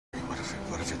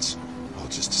What if it's all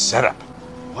just a setup?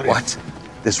 What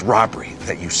if this robbery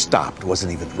that you stopped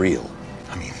wasn't even real?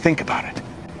 I mean, think about it.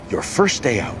 Your first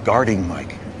day out guarding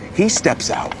Mike, he steps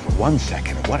out for 1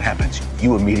 second, and what happens?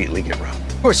 You immediately get robbed.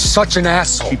 You're such an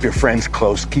asshole. Keep your friends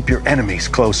close, keep your enemies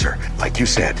closer. Like you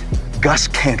said, Gus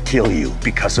can't kill you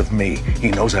because of me.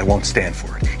 He knows I won't stand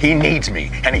for it. He needs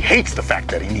me, and he hates the fact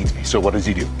that he needs me. So what does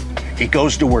he do? He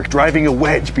goes to work driving a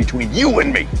wedge between you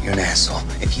and me. You're an asshole.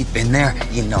 If you'd been there,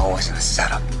 you know it wasn't a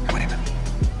setup. Wait a minute.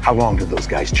 How long did those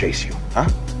guys chase you, huh?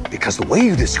 Because the way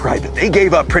you described it, they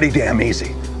gave up pretty damn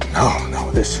easy.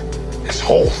 No, this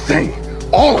whole thing,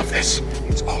 all of this,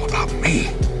 it's all about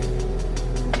me.